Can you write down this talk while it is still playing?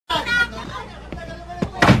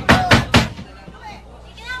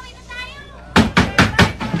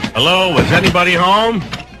Hello, is anybody home?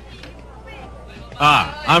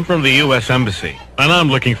 I'm from the U.S. Embassy, and I'm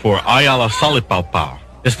looking for Ayala Solipao.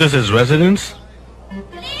 Is this his residence?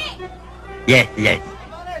 Yes, yes.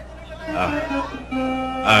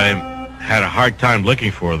 I had a hard time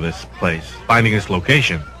looking for this place, finding its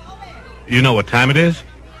location. You know what time it is?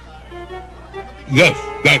 Yes.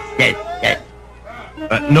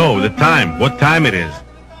 No, the time. What time it is?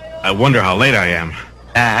 I wonder how late I am.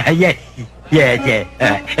 Yes.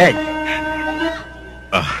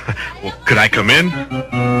 Well, could I come in?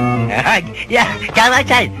 Yeah, come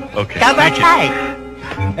outside. Okay. Come thank you. outside.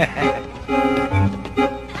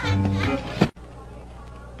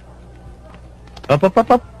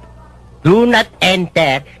 Up. Do not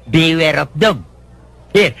enter. Beware of dog.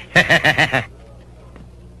 Here.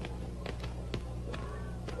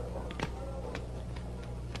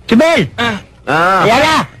 Zobel!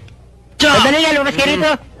 Ayala! Dali nga, lumabas ka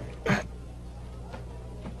rito.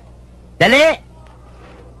 Dali!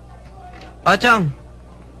 Chong.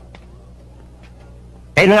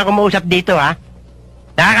 Kayo na nga kumausap dito, ha?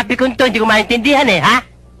 Nakakapikon to, hindi ko maintindihan eh, ha?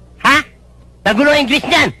 Ha? Nagulo ang English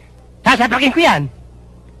niyan! Sasapakin ko yan!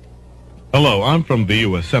 Hello, I'm from the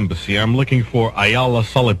U.S. Embassy. I'm looking for Ayala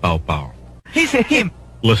Solipao. He's him.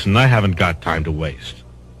 Listen, I haven't got time to waste.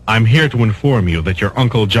 I'm here to inform you that your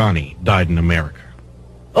Uncle Johnny died in America.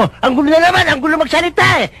 Oh, ang gulo na naman! Ang gulo magsalita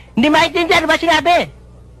eh! Hindi maintindihan, ano ba sinabi?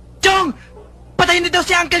 Chong! Patay na daw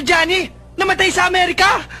si Uncle Johnny! Namatay sa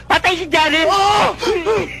Amerika! Patay si Johnny? Oo!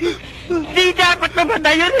 Hindi dapat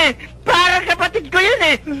namatay yun eh! Parang kapatid ko yun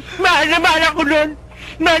eh! Mahal na mahal ako nun!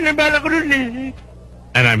 Mahal na mahal ako nun eh!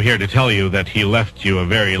 And I'm here to tell you that he left you a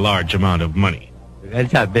very large amount of money. Ano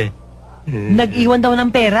sabi? Nag-iwan daw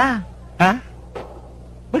ng pera. Ha?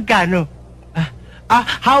 Magkano?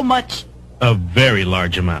 How much? A very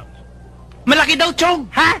large amount. Malaki daw, Chong!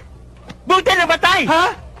 Ha? Buti namatay!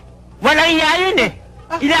 Ha? Walang iya yun eh!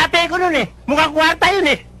 Inaatay ko nun eh! Mukhang kwarta yun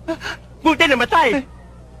eh! Buti namatay!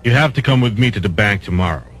 You have to come with me to the bank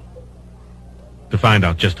tomorrow to find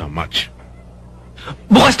out just how much.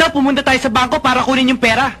 Bukas daw, pumunta tayo sa bangko para kunin yung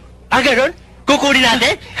pera. Ganun? Kukunin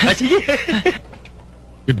natin? Sige!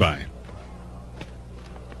 Goodbye.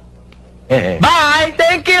 Bye!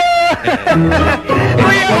 Thank you!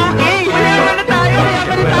 Kuya, okay! Mayaman na tayo!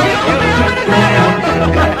 Mayaman na tayo!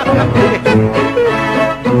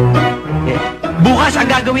 Bukas, ang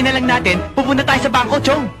gagawin na lang natin, pupunta tayo sa bangko,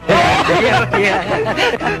 Chong.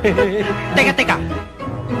 Teka.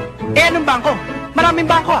 Anong bangko? Maraming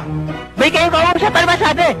bangko ah. May kayo kausap, ano ba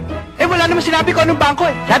sabi? Wala naman sinabi ko anong bangko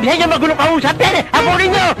eh. Sabi sa inyo magulong kausap yan eh! Hapunin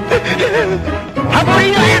nyo! Hapunin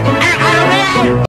nyo! Araw na yan!